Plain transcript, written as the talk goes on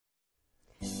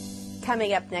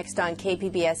Coming up next on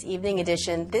KPBS Evening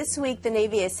Edition, this week the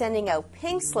Navy is sending out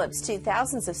pink slips to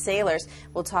thousands of sailors.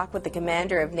 We'll talk with the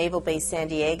commander of Naval Base San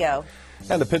Diego.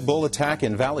 And the pit bull attack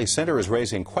in Valley Center is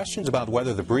raising questions about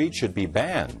whether the breed should be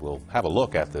banned. We'll have a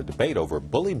look at the debate over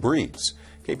bully breeds.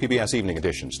 KPBS Evening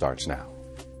Edition starts now.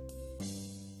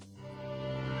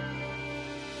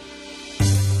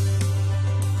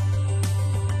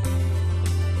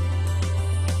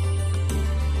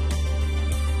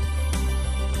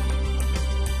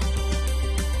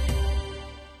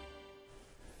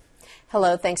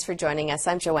 Hello, thanks for joining us.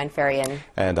 I'm Joanne Ferrian.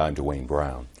 And I'm Dwayne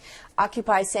Brown.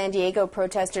 Occupy San Diego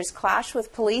protesters clashed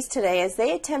with police today as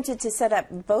they attempted to set up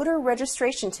voter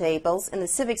registration tables in the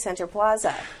Civic Center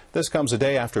Plaza. This comes a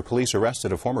day after police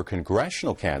arrested a former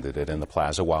congressional candidate in the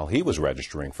plaza while he was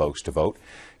registering folks to vote.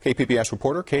 KPBS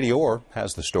reporter Katie Orr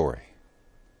has the story.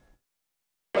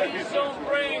 Please don't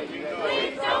bring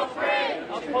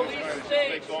a police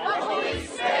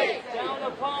state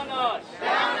down upon us.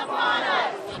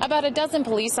 About a dozen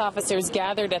police officers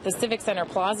gathered at the Civic Center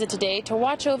Plaza today to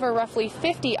watch over roughly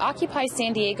 50 Occupy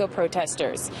San Diego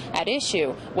protesters. At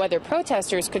issue, whether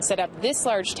protesters could set up this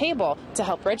large table to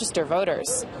help register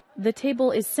voters. The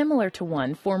table is similar to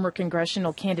one former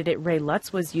congressional candidate Ray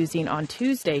Lutz was using on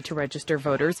Tuesday to register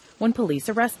voters when police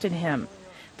arrested him.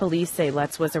 Police say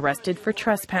Lutz was arrested for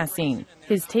trespassing.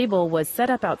 His table was set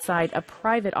up outside a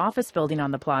private office building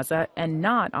on the plaza and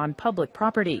not on public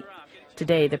property.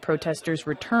 Today, the protesters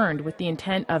returned with the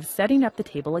intent of setting up the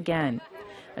table again.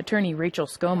 Attorney Rachel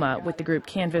Scoma with the group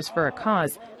Canvas for a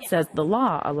Cause says the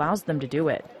law allows them to do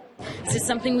it. This is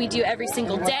something we do every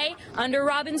single day under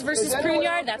Robbins versus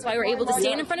Pruneyard. That's why we're able to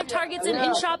stand in front of Targets and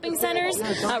in shopping centers,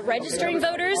 registering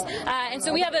voters. And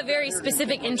so we have a very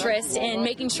specific interest in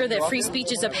making sure that free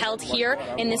speech is upheld here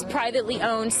in this privately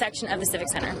owned section of the Civic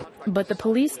Center. But the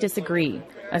police disagree.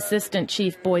 Assistant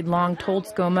Chief Boyd Long told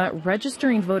Scoma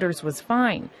registering voters was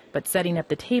fine, but setting up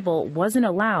the table wasn't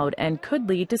allowed and could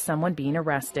lead to someone being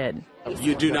arrested.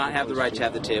 You do not have the right to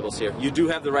have the tables here. You do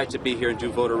have the right to be here and do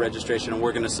voter registration, and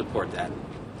we're going to support that.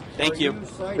 Thank you.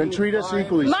 Then treat us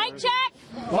equally. Mic check!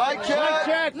 Mic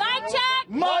check! Mic check!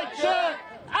 Mic check!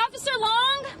 Officer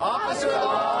Long! Officer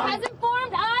Long! Has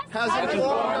informed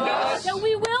us that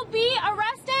we will be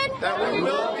arrested. That we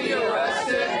will be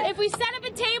arrested. If we set up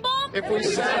a table. If we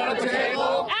set up a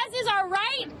table. As is our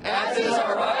right. As is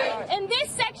our right. In this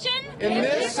section. In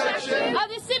this section. Of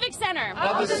the Civic Center.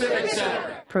 Of the Civic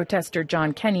Center. Protester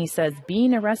John Kenny says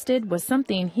being arrested was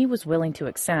something he was willing to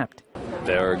accept.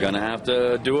 They're going to have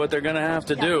to do what they're going to have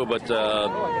to do, but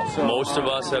most of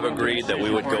us have agreed that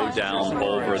we would go down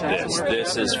over this.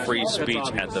 This is free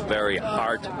speech at the very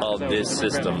heart of this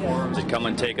system. To come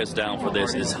and take us down for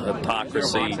this is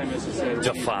hypocrisy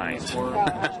defined.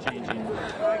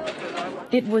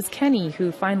 It was Kenny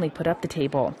who finally put up the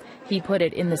table. He put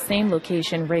it in the same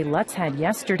location Ray Lutz had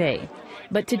yesterday.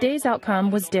 But today's outcome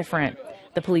was different.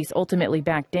 The police ultimately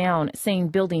backed down, saying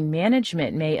building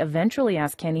management may eventually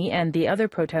ask Kenny and the other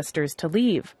protesters to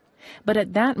leave. But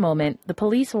at that moment, the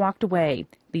police walked away,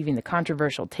 leaving the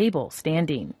controversial table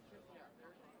standing.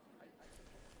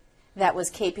 That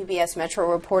was KPBS Metro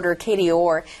reporter Katie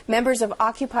Orr. Members of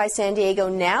Occupy San Diego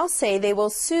now say they will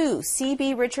sue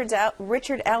C.B. Richard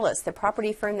Ellis, the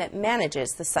property firm that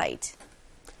manages the site.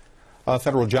 A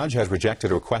federal judge has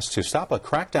rejected a request to stop a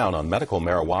crackdown on medical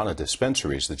marijuana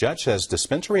dispensaries. The judge says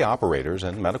dispensary operators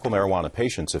and medical marijuana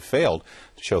patients have failed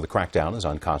to show the crackdown is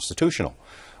unconstitutional.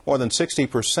 More than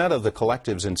 60% of the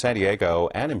collectives in San Diego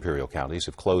and Imperial counties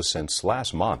have closed since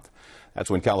last month. That's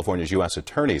when California's U.S.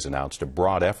 attorneys announced a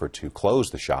broad effort to close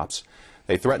the shops.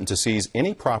 They threatened to seize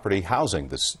any property housing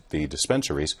the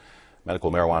dispensaries. Medical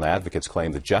marijuana advocates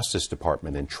claim the Justice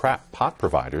Department entrapped pot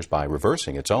providers by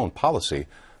reversing its own policy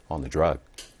on the drug.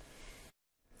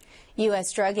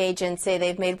 U.S. drug agents say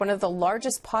they've made one of the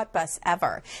largest pot busts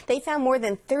ever. They found more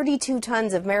than 32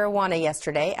 tons of marijuana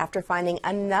yesterday after finding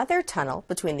another tunnel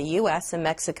between the U.S. and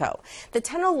Mexico. The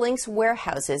tunnel links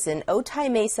warehouses in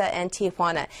Otay Mesa and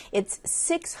Tijuana. It's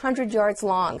 600 yards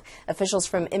long. Officials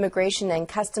from Immigration and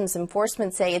Customs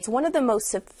Enforcement say it's one of the most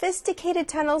sophisticated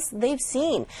tunnels they've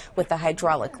seen, with a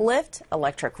hydraulic lift,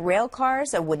 electric rail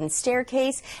cars, a wooden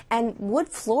staircase, and wood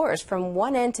floors from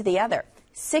one end to the other.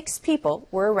 6 people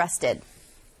were arrested.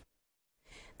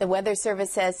 The Weather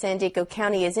Service says San Diego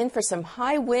County is in for some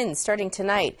high winds starting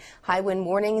tonight. High wind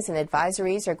warnings and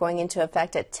advisories are going into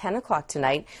effect at 10 o'clock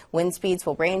tonight. Wind speeds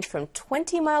will range from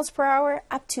 20 miles per hour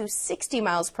up to 60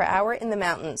 miles per hour in the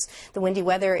mountains. The windy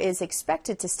weather is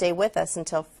expected to stay with us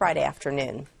until Friday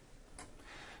afternoon.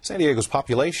 San Diego's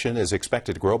population is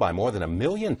expected to grow by more than 1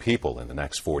 million people in the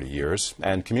next 40 years,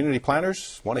 and community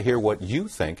planners want to hear what you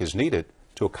think is needed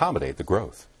to accommodate the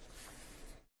growth.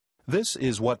 This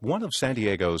is what one of San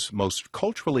Diego's most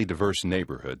culturally diverse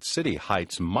neighborhoods, City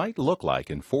Heights, might look like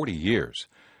in 40 years,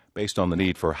 based on the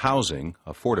need for housing,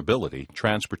 affordability,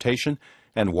 transportation,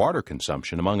 and water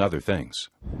consumption, among other things.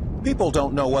 People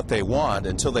don't know what they want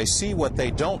until they see what they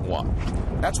don't want.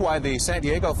 That's why the San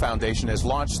Diego Foundation has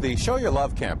launched the Show Your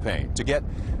Love campaign to get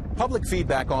public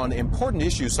feedback on important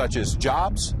issues such as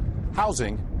jobs,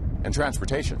 housing, and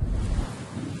transportation.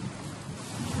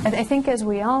 I think, as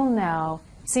we all know,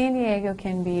 San Diego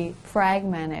can be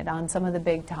fragmented on some of the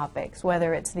big topics,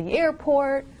 whether it's the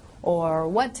airport or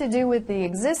what to do with the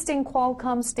existing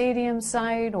Qualcomm Stadium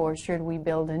site, or should we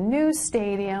build a new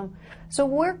stadium. So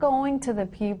we're going to the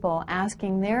people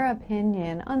asking their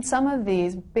opinion on some of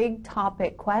these big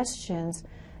topic questions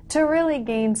to really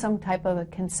gain some type of a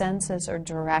consensus or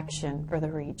direction for the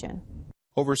region.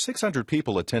 Over 600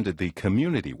 people attended the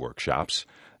community workshops.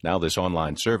 Now this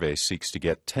online survey seeks to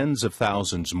get tens of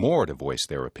thousands more to voice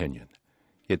their opinion.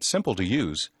 It's simple to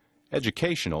use,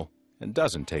 educational, and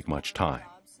doesn't take much time.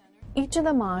 Each of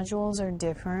the modules are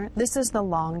different. This is the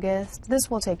longest. This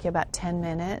will take you about 10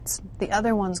 minutes. The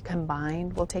other ones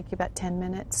combined will take you about 10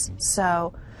 minutes.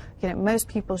 So, most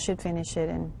people should finish it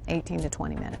in 18 to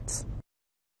 20 minutes.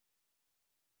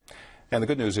 And the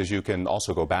good news is you can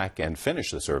also go back and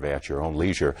finish the survey at your own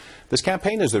leisure. This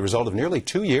campaign is the result of nearly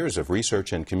 2 years of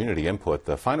research and community input.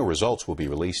 The final results will be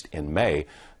released in May.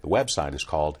 The website is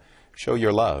called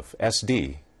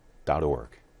showyourlovesd.org.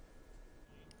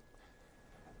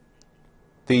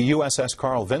 The USS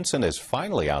Carl Vinson is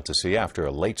finally out to sea after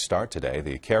a late start today.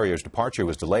 The carrier's departure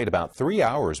was delayed about 3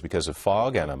 hours because of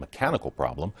fog and a mechanical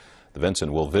problem. The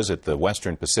Vinson will visit the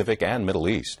Western Pacific and Middle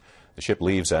East. The ship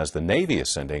leaves as the Navy is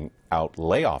sending out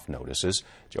layoff notices.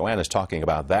 Joanne is talking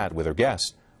about that with her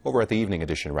guest over at the Evening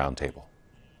Edition Roundtable.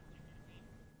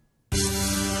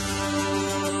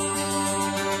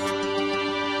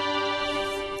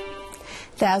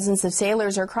 Thousands of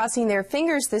sailors are crossing their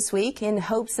fingers this week in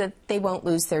hopes that they won't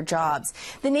lose their jobs.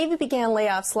 The Navy began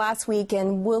layoffs last week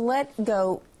and will let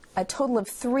go a total of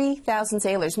 3,000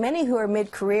 sailors, many who are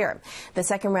mid-career. The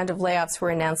second round of layoffs were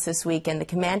announced this week, and the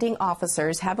commanding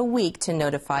officers have a week to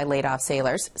notify laid-off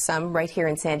sailors, some right here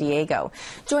in San Diego.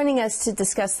 Joining us to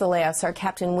discuss the layoffs are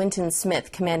Captain Winton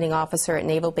Smith, commanding officer at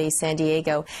Naval Base San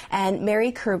Diego, and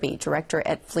Mary Kirby, director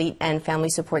at Fleet and Family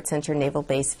Support Center, Naval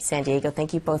Base San Diego.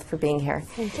 Thank you both for being here.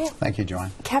 Thank you. Thank you,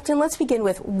 Joanne. Captain, let's begin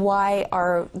with why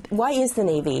is the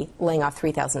Navy laying off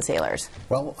 3,000 sailors?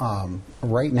 Well,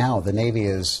 right now the Navy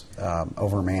is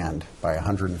overmanned by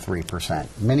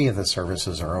 103%. Many of the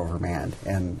services are overmanned,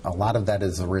 and a lot of that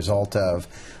is the result of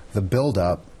the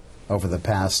buildup over the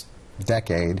past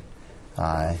decade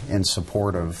in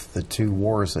support of the 2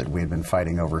 wars that we've been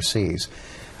fighting overseas.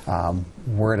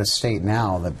 We're at a state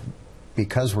now that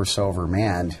because we're so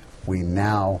overmanned, we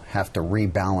now have to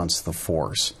rebalance the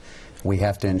force. We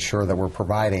have to ensure that we're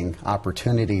providing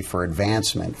opportunity for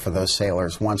advancement for those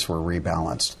sailors once we're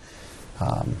rebalanced.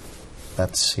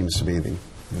 That seems to be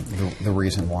the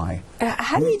reason why.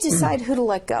 How do you decide who to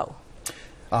let go?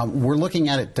 We're looking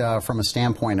at it from a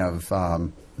standpoint of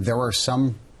there are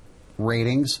some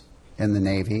ratings in the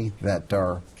Navy that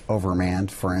are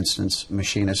overmanned. For instance,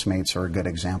 machinist mates are a good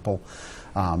example.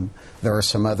 There are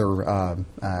some other,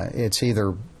 it's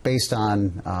either based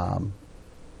on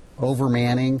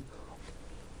overmanning,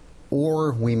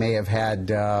 or we may have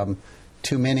had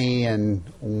too many in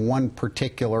one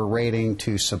particular rating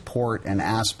to support an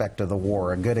aspect of the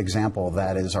war. A good example of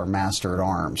that is our Master at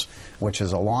Arms, which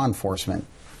is a law enforcement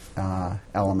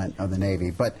element of the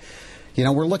Navy. But,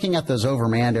 we're looking at those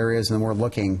overmanned areas, and we're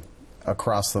looking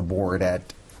across the board at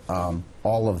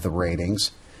all of the ratings.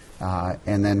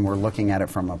 And then we're looking at it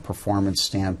from a performance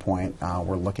standpoint.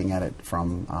 We're looking at it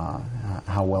from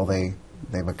how well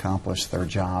they've accomplished their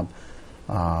job.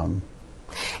 And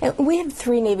we have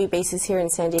 3 Navy bases here in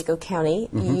San Diego County.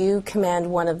 Mm-hmm. You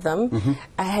command one of them. Mm-hmm.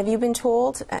 Have you been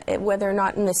told whether or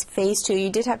not in this Phase 2, you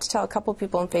did have to tell a couple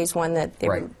people in Phase 1 that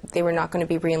they were not going to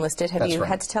be reenlisted. Have you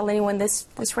had to tell anyone this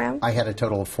round? I had a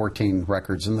total of 14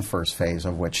 records in the first phase,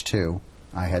 of which 2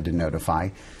 I had to notify.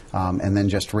 And then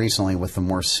just recently with the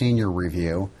more senior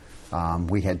review,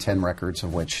 we had 10 records,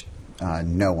 of which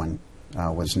no one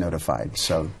was notified.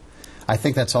 So I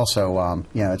think that's also,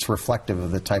 it's reflective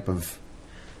of the type of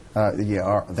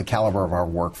the caliber of our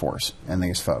workforce and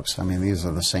these folks. I mean, these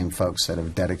are the same folks that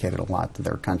have dedicated a lot to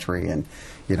their country, and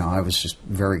I was just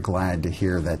very glad to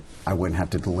hear that I wouldn't have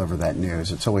to deliver that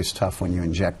news. It's always tough when you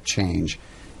inject change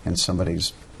in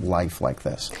somebody's life like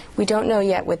this. We don't know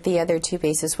yet with the other two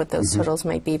bases what those totals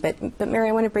might be, but Mary,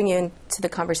 I want to bring you into the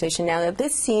conversation now. Now,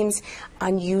 this seems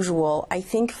unusual. I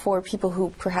think for people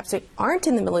who perhaps aren't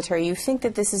in the military, you think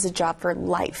that this is a job for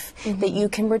life, that you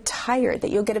can retire, that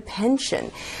you'll get a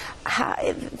pension.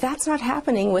 That's not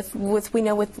happening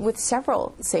with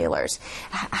several sailors.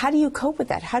 How do you cope with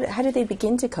that? How do they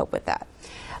begin to cope with that?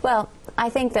 Well,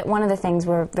 I think that one of the things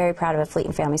we're very proud of at Fleet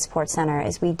and Family Support Center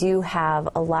is we do have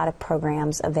a lot of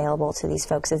programs available to these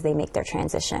folks as they make their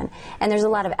transition. And there's a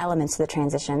lot of elements to the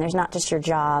transition. There's not just your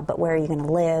job, but where are you going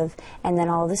to live, and then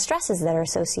all the stresses that are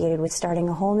associated with starting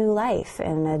a whole new life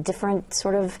and a different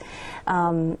sort of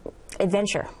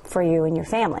adventure for you and your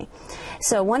family.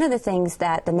 So one of the things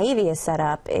that the Navy has set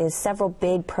up is several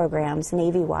big programs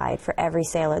Navy-wide for every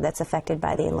sailor that's affected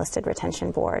by the Enlisted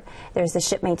Retention Board. There's the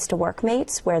Shipmates to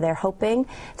Workmates, where they're hoping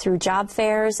through job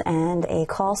fairs and a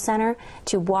call center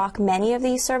to walk many of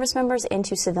these service members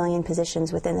into civilian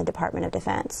positions within the Department of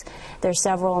Defense. There's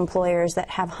several employers that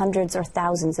have hundreds or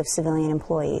thousands of civilian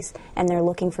employees, and they're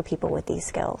looking for people with these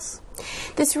skills.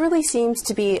 This really seems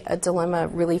to be a dilemma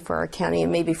really for our county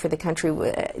and maybe for the country.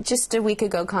 Just a week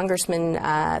ago, Congressman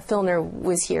Filner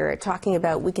was here talking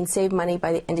about we can save money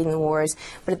by ending the wars,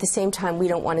 but at the same time we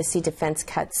don't want to see defense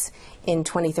cuts in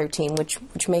 2013,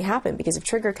 which may happen because of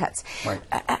trigger cuts. Right.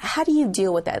 How do you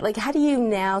deal with that? Like, how do you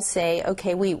now say,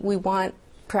 okay, we want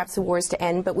perhaps the wars to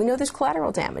end, but we know there's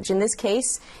collateral damage. In this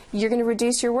case, you're going to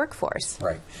reduce your workforce.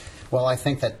 Right. Well, I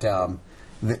think that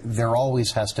there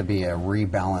always has to be a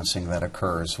rebalancing that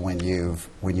occurs when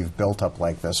you've built up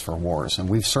like this for wars, and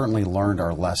we've certainly learned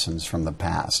our lessons from the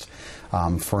past.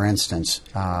 For instance,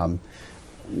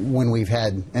 when we've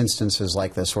had instances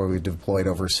like this where we've deployed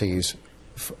overseas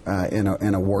in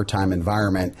a wartime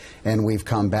environment, and we've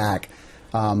come back,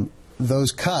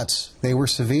 those cuts, they were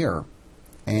severe,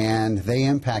 and they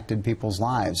impacted people's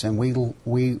lives, and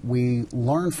we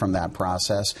learned from that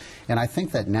process. And I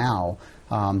think that now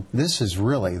this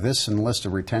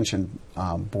Enlisted Retention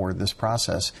Board, this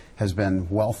process has been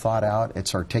well thought out.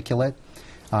 It's articulate.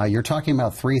 You're talking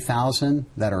about 3,000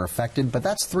 that are affected, but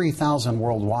that's 3,000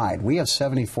 worldwide. We have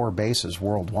 74 bases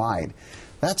worldwide.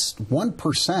 That's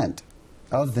 1%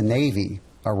 of the Navy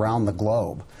around the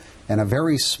globe, and a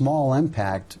very small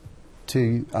impact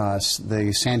to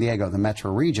the San Diego, the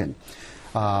metro region.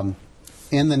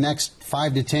 In the next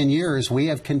 5 to 10 years, we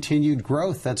have continued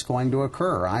growth that's going to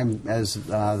occur. As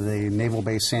the Naval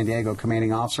Base San Diego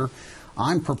commanding officer,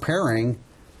 I'm preparing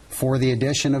for the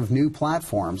addition of new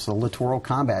platforms, the Littoral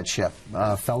Combat Ship.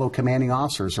 Fellow commanding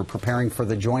officers are preparing for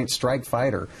the Joint Strike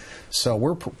Fighter. So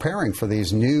we're preparing for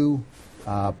these new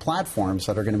platforms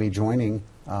that are going to be joining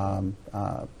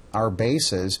our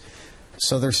bases.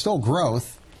 So there's still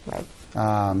growth. Right.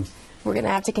 We're going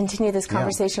to have to continue this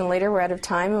conversation later. We're out of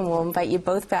time, and we'll invite you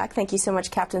both back. Thank you so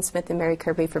much, Captain Smith and Mary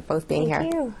Kirby, for both being here.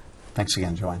 Thank you. Thanks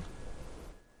again, Joanne.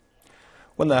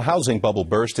 When the housing bubble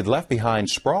burst, it left behind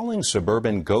sprawling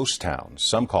suburban ghost towns.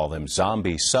 Some call them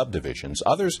zombie subdivisions.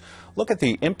 Others look at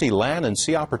the empty land and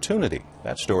see opportunity.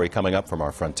 That story coming up from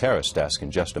our Fronteras desk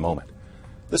in just a moment.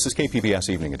 This is KPBS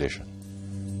Evening Edition.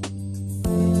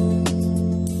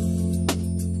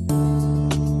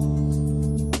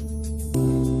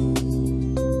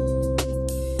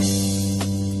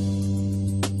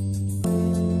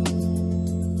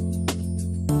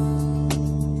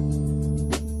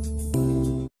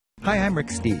 Hi, I'm Rick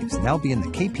Steves, and I'll be in the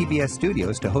KPBS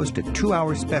studios to host a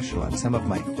 2-hour special on some of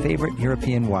my favorite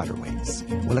European waterways.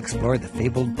 We'll explore the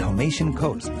fabled Dalmatian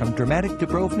coast from dramatic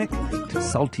Dubrovnik to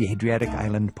salty Adriatic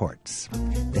island ports.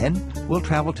 Then we'll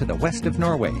travel to the west of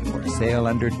Norway for a sail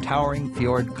under towering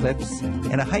fjord cliffs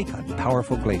and a hike on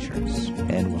powerful glaciers.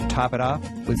 And we'll top it off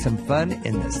with some fun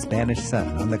in the Spanish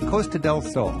sun on the Costa del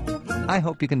Sol. I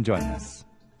hope you can join us.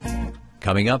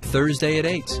 Coming up Thursday at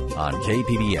 8 on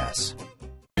KPBS.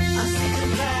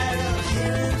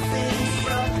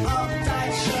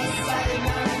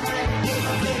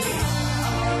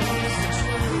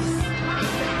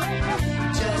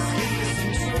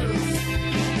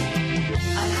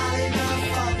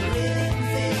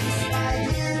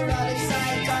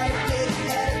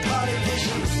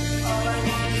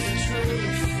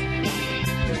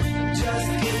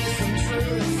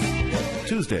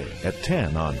 Tuesday at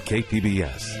 10 on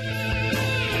KPBS.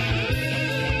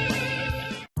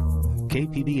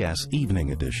 KPBS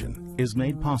Evening Edition is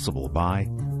made possible by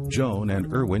Joan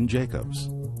and Erwin Jacobs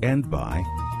and by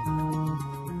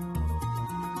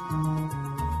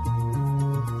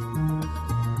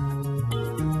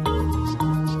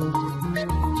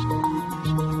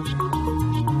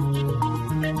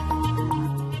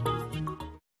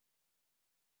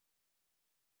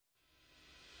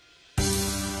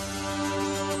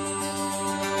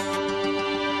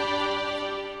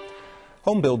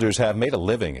Home builders have made a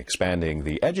living expanding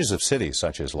the edges of cities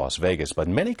such as Las Vegas, but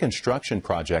many construction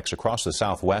projects across the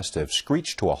Southwest have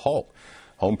screeched to a halt.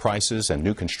 Home prices and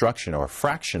new construction are a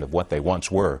fraction of what they once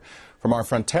were. From our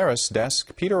Fronteras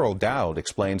desk, Peter O'Dowd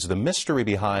explains the mystery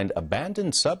behind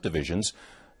abandoned subdivisions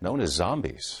known as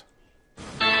zombies.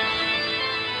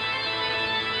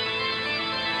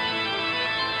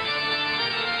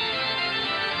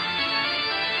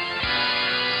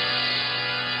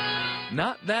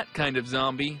 Not that kind of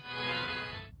zombie.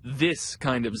 This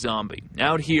kind of zombie.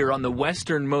 Out here on the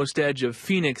westernmost edge of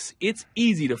Phoenix, it's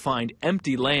easy to find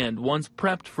empty land once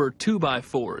prepped for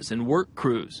 2x4s and work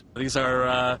crews. These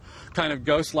are kind of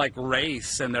ghost-like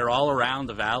wraiths, and they're all around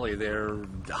the valley. There are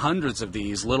hundreds of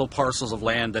these little parcels of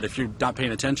land that if you're not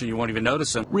paying attention, you won't even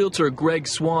notice them. Realtor Greg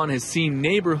Swan has seen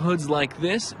neighborhoods like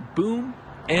this boom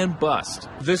and bust.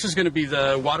 This is going to be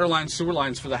the water lines, sewer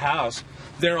lines for the house.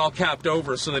 They're all capped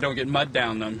over so they don't get mud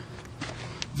down them.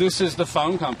 This is the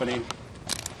phone company.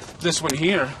 This one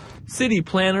here. City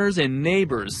planners and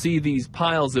neighbors see these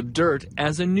piles of dirt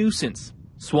as a nuisance.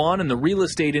 Swan and the real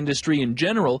estate industry in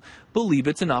general believe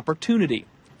it's an opportunity.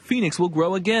 Phoenix will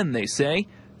grow again, they say.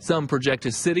 Some project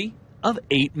a city of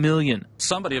 8 million.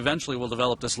 Somebody eventually will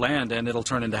develop this land and it'll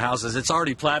turn into houses. It's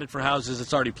already platted for houses.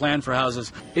 It's already planned for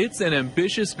houses. It's an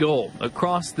ambitious goal.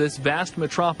 Across this vast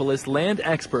metropolis, land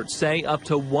experts say up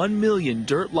to 1 million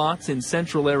dirt lots in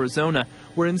central Arizona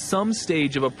were in some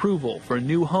stage of approval for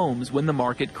new homes when the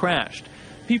market crashed.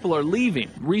 People are leaving.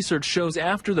 Research shows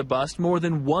after the bust, more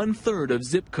than 1/3 of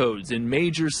zip codes in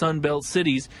major Sunbelt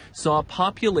cities saw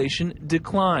population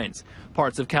declines.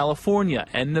 Parts of California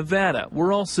and Nevada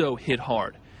were also hit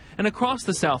hard. And across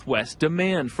the Southwest,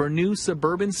 demand for new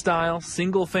suburban-style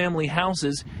single-family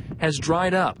houses has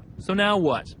dried up. So now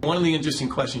what? One of the interesting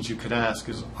questions you could ask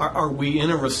is, are we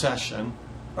in a recession?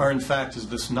 Or in fact, is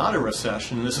this not a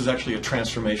recession? This is actually a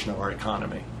transformation of our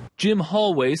economy. Jim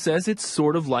Hallway says it's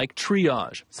sort of like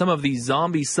triage. Some of these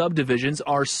zombie subdivisions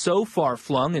are so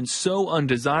far-flung and so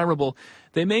undesirable,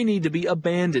 they may need to be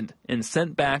abandoned and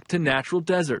sent back to natural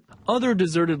desert. Other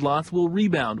deserted lots will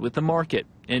rebound with the market.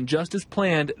 And just as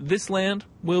planned, this land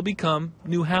will become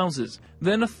new houses.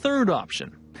 Then a third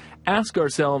option. Ask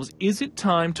ourselves, is it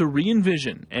time to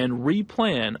re-envision and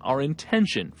replan our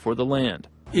intention for the land?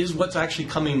 Is what's actually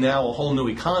coming now a whole new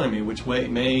economy, which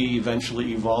may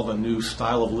eventually evolve a new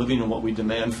style of living and what we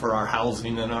demand for our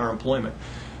housing and our employment?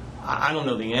 I don't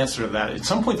know the answer to that. At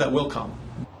some point that will come.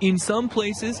 In some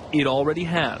places, it already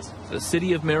has. The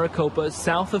city of Maricopa,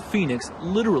 south of Phoenix,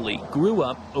 literally grew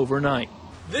up overnight.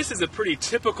 This is a pretty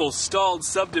typical stalled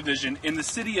subdivision in the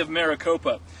city of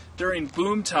Maricopa. During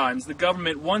boom times, the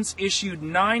government once issued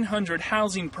 900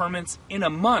 housing permits in a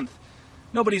month.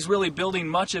 Nobody's really building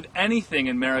much of anything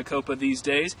in Maricopa these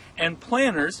days, and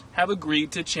planners have agreed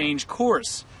to change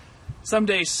course.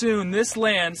 Someday soon, this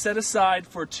land set aside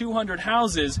for 200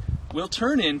 houses will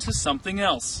turn into something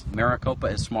else. Maricopa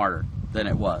is smarter than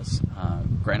it was.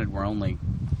 Granted, we're only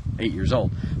 8 years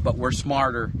old, but we're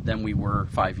smarter than we were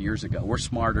 5 years ago. We're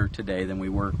smarter today than we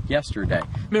were yesterday.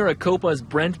 Maricopa's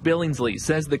Brent Billingsley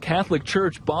says the Catholic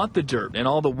Church bought the dirt and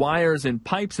all the wires and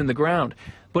pipes in the ground,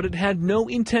 but it had no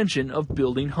intention of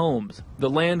building homes. The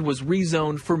land was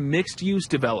rezoned for mixed-use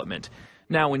development.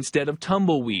 Now, instead of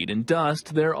tumbleweed and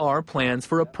dust, there are plans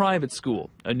for a private school,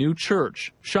 a new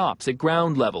church, shops at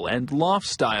ground level, and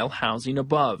loft-style housing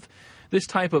above. This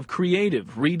type of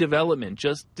creative redevelopment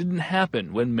just didn't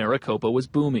happen when Maricopa was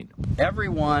booming.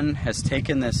 Everyone has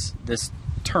taken this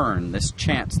turn, this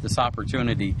chance, this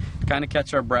opportunity to kind of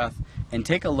catch our breath and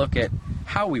take a look at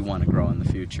how we want to grow in the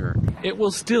future. It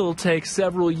will still take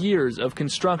several years of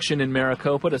construction in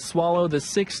Maricopa to swallow the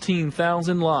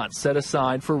 16,000 lots set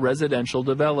aside for residential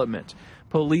development.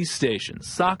 Police stations,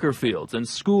 soccer fields, and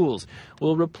schools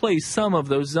will replace some of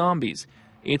those zombies.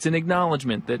 It's an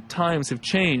acknowledgement that times have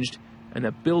changed and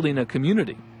that building a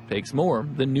community takes more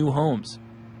than new homes.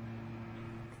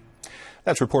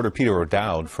 That's reporter Peter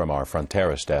O'Dowd from our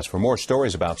Fronteras desk. For more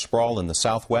stories about sprawl in the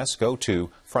Southwest, go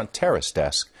to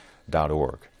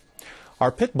fronterasdesk.org.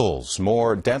 Are pit bulls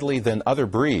more deadly than other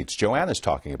breeds? Joanna's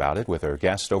talking about it with her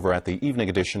guest over at the Evening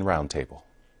Edition Roundtable.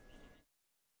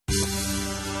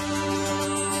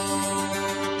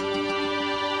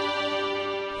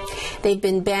 They've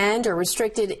been banned or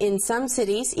restricted in some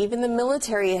cities. Even the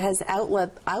military has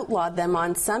outlawed them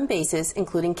on some bases,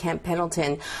 including Camp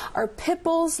Pendleton. Are pit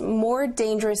bulls more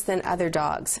dangerous than other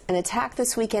dogs? An attack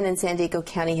this weekend in San Diego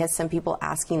County has some people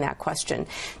asking that question.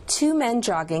 2 men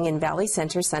jogging in Valley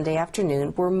Center Sunday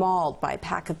afternoon were mauled by a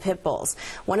pack of pit bulls.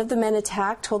 One of the men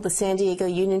attacked told the San Diego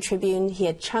Union Tribune he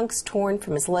had chunks torn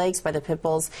from his legs by the pit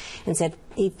bulls and said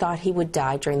he thought he would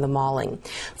die during the mauling.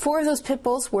 4 of those pit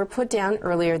bulls were put down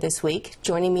earlier this week.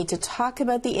 Joining me to talk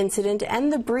about the incident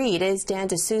and the breed is Dan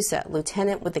D'Souza,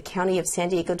 Lieutenant with the County of San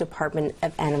Diego Department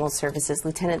of Animal Services.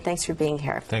 Lieutenant, thanks for being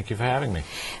here. Thank you for having me.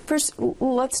 First,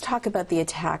 let's talk about the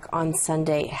attack on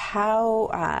Sunday.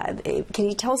 Can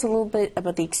you tell us a little bit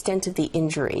about the extent of the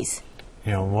injuries?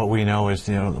 What we know is,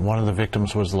 one of the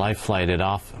victims was life flighted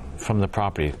off from the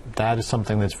property. That is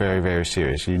something that's very, very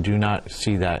serious. You do not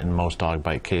see that in most dog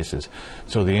bite cases.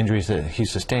 So the injuries that he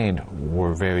sustained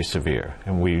were very severe,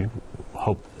 and we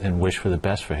hope and wish for the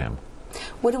best for him.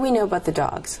 What do we know about the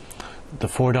dogs? The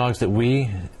 4 dogs that we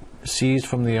seized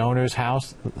from the owner's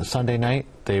house Sunday night,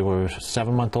 they were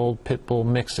 7-month-old pit bull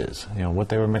mixes. What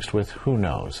they were mixed with, who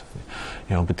knows?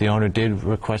 But the owner did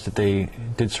request that they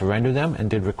did surrender them and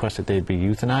did request that they be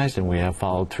euthanized, and we have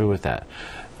followed through with that.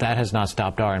 That has not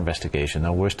stopped our investigation,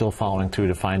 though. We're still following through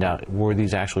to find out, were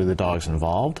these actually the dogs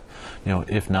involved?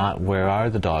 If not, where are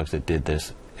the dogs that did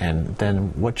this? And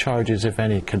then what charges, if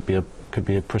any, could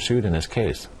be pursued in this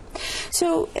case?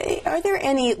 So, are there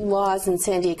any laws in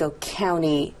San Diego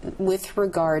County with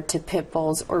regard to pit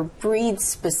bulls or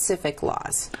breed-specific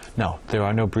laws? No, there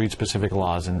are no breed-specific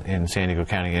laws in San Diego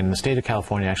County. And the state of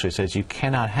California actually says you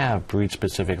cannot have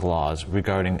breed-specific laws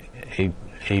regarding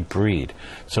a breed.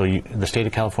 So the state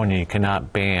of California, you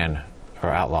cannot ban or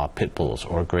outlaw pit bulls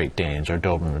or Great Danes or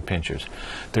Doberman Pinschers.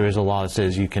 There is a law that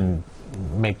says you can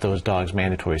make those dogs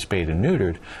mandatory spayed and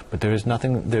neutered, but there is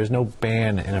no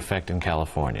ban in effect in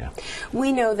California.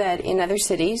 We know that in other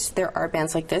cities there are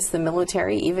bans like this, the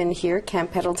military, even here,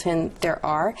 Camp Pendleton, there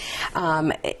are.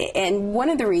 And one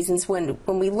of the reasons when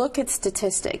we look at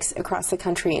statistics across the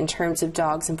country in terms of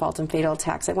dogs involved in fatal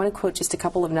attacks, I want to quote just a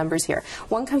couple of numbers here.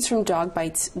 One comes from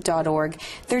dogbites.org.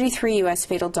 33 U.S.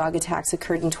 fatal dog attacks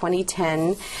occurred in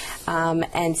 2010,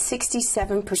 and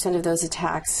 67% of those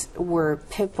attacks were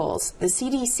pit bulls. The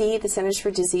CDC, the Centers for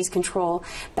Disease Control,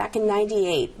 back in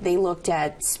 '98, they looked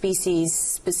at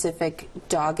species-specific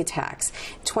dog attacks.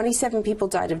 27 people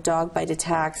died of dog bite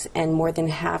attacks, and more than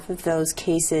half of those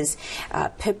cases,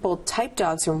 pit bull-type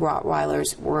dogs and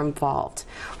Rottweilers were involved.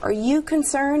 Are you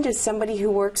concerned, as somebody who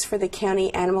works for the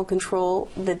county animal control,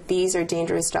 that these are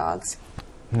dangerous dogs?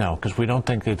 No, because we don't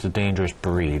think it's a dangerous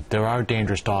breed. There are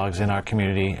dangerous dogs in our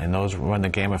community, and those run the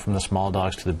gamut from the small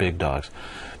dogs to the big dogs.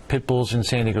 Pit bulls in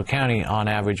San Diego County, on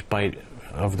average, bite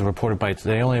of the reported bites,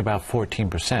 they only about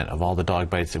 14% of all the dog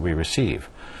bites that we receive.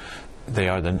 They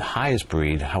are the highest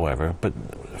breed, however, but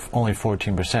only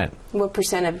 14%. What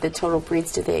percent of the total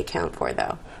breeds do they account for,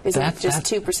 though? Is it just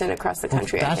 2% across the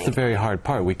country? That's the very hard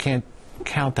part. We can't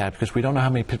count that because we don't know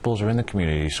how many pit bulls are in the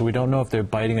community, so we don't know if they're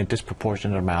biting a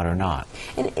disproportionate amount or not.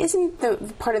 And isn't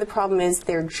part of the problem is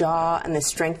their jaw and the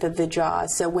strength of the jaw?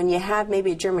 So when you have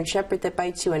maybe a German Shepherd that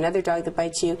bites you, another dog that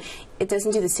bites you, it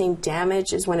doesn't do the same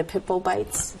damage as when a pit bull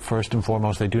bites? First and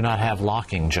foremost, they do not have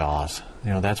locking jaws.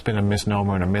 That's been a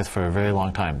misnomer and a myth for a very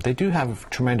long time. They do have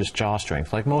tremendous jaw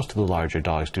strength, like most of the larger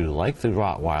dogs do, like the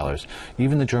Rottweilers.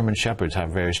 Even the German Shepherds have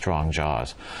very strong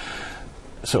jaws.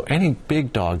 So any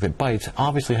big dog that bites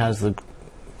obviously has the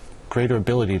greater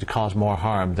ability to cause more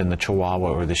harm than the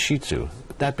Chihuahua or the Shih Tzu.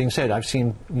 That being said, I've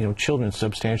seen children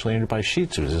substantially injured by Shih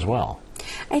Tzus as well.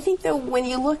 I think, though, when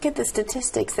you look at the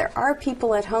statistics, there are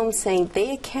people at home saying they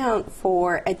account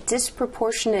for a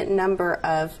disproportionate number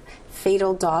of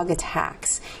fatal dog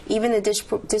attacks, even a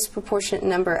disproportionate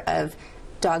number of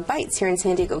dog bites here in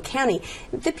San Diego County,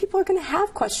 that people are going to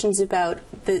have questions about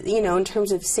in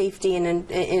terms of safety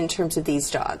and in terms of these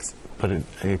dogs. But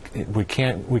we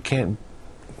can't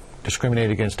discriminate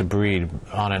against a breed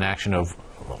on an action of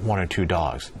 1 or 2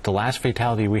 dogs. The last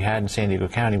fatality we had in San Diego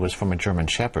County was from a German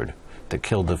Shepherd that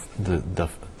killed the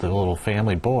little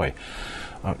family boy.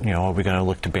 Are we going to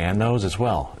look to ban those as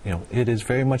well? It is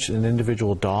very much an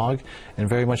individual dog and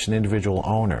very much an individual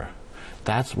owner.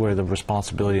 That's where the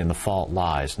responsibility and the fault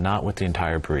lies, not with the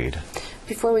entire breed.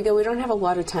 Before we go, we don't have a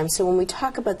lot of time, so when we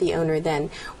talk about the owner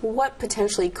then, what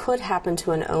potentially could happen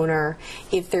to an owner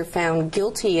if they're found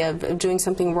guilty of doing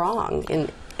something wrong,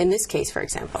 in this case, for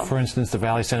example? For instance, the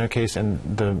Valley Center case and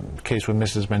the case with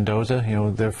Mrs. Mendoza,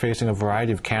 they're facing a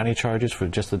variety of county charges for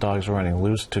just the dogs running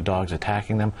loose to dogs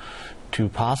attacking them. For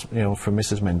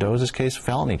Mrs. Mendoza's case,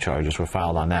 felony charges were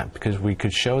filed on that because we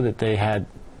could show that they had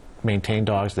maintain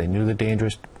dogs. They knew the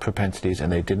dangerous propensities,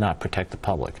 and they did not protect the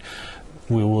public.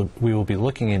 We will be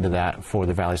looking into that for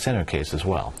the Valley Center case as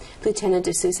well. Lieutenant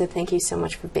D'Souza, thank you so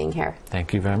much for being here.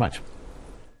 Thank you very much.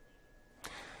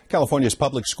 California's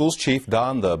public schools chief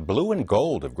donned the blue and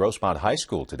gold of Grossmont High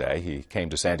School today. He came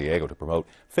to San Diego to promote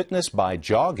fitness by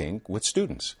jogging with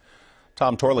students.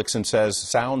 Tom Torlikson says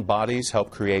sound bodies help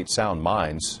create sound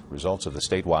minds. Results of the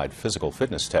statewide physical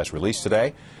fitness test released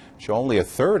today show only a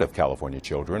third of California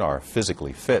children are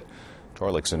physically fit.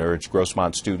 Torlikson urged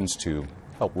Grossmont students to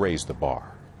help raise the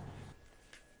bar.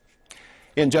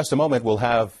 In just a moment, we'll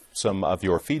have some of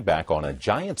your feedback on a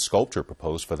giant sculpture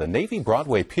proposed for the Navy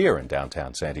Broadway Pier in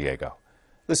downtown San Diego.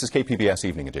 This is KPBS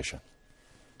Evening Edition.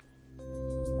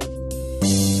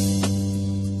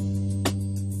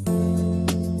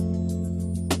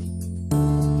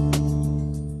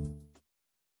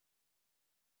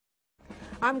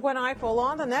 I'm Gwen Eiffel.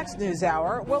 On the next news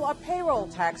hour, will a payroll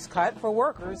tax cut for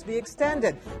workers be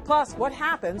extended? Plus, what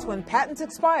happens when patents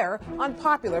expire on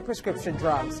popular prescription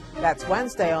drugs? That's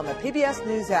Wednesday on the PBS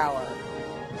News Hour.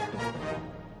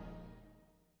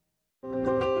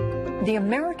 The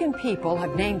American people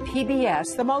have named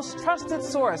PBS the most trusted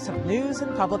source of news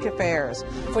and public affairs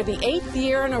for the 8th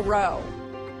year in a row.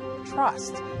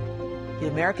 Trust. The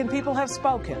American people have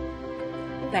spoken.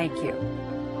 Thank you.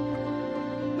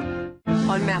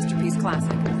 On Masterpiece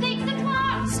Classic. 6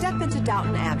 o'clock! Step into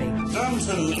Downton Abbey.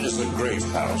 Downton is a great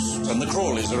house, and the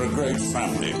Crawleys are a great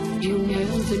family. Do you know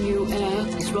the new heir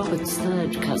is Robert's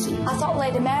third cousin? I thought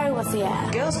Lady Mary was the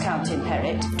heir. Girls can't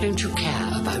inherit. Don't you care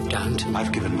about Downton?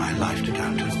 I've given my life to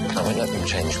Downton. I won't let them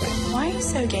change me. Why are you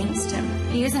so against him?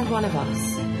 He isn't one of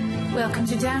us. Welcome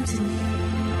to Downton.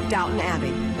 Downton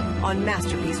Abbey on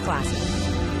Masterpiece Classic.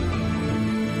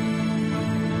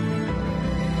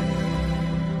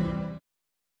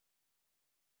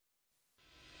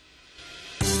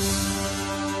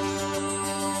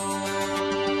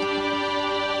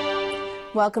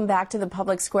 Welcome back to the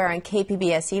Public Square on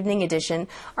KPBS Evening Edition.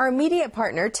 Our immediate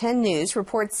partner, 10 News,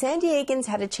 reports San Diegans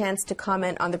had a chance to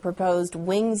comment on the proposed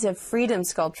Wings of Freedom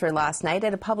sculpture last night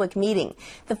at a public meeting.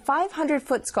 The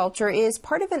 500-foot sculpture is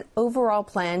part of an overall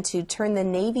plan to turn the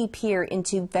Navy Pier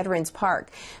into Veterans Park.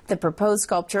 The proposed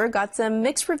sculpture got some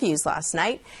mixed reviews last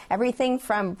night, everything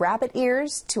from rabbit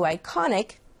ears to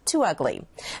iconic to ugly.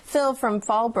 Phil from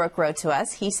Fallbrook wrote to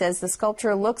us. He says the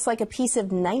sculpture looks like a piece of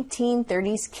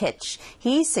 1930s kitsch.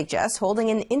 He suggests holding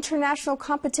an international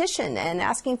competition and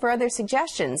asking for other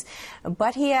suggestions.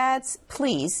 But he adds,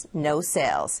 please, no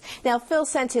sales. Now, Phil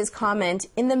sent his comment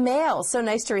in the mail. So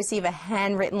nice to receive a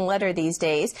handwritten letter these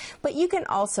days. But you can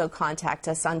also contact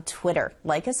us on Twitter,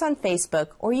 like us on Facebook,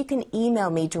 or you can email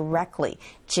me directly,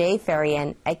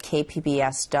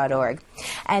 jferrian@kpbs.org.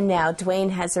 And now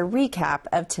Dwayne has a recap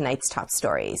of tonight's top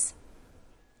stories.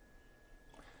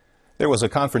 There was a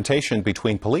confrontation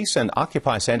between police and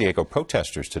Occupy San Diego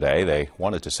protesters today. They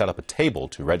wanted to set up a table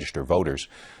to register voters.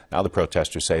 Now the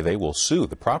protesters say they will sue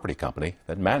the property company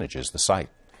that manages the site.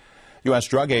 U.S.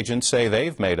 drug agents say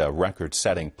they've made a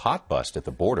record-setting pot bust at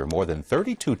the border. More than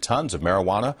 32 tons of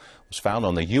marijuana was found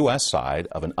on the U.S. side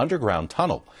of an underground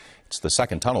tunnel. It's the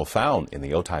second tunnel found in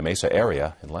the Otay Mesa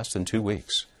area in less than 2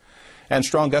 weeks. And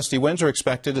strong gusty winds are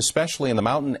expected, especially in the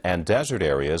mountain and desert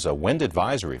areas. A wind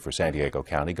advisory for San Diego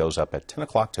County goes up at 10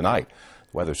 o'clock tonight.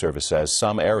 The Weather Service says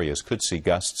some areas could see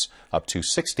gusts up to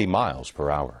 60 miles per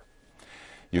hour.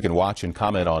 You can watch and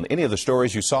comment on any of the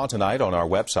stories you saw tonight on our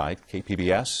website,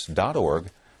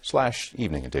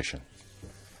 kpbs.org/evening edition.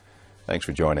 Thanks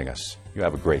for joining us. You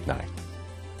have a great night.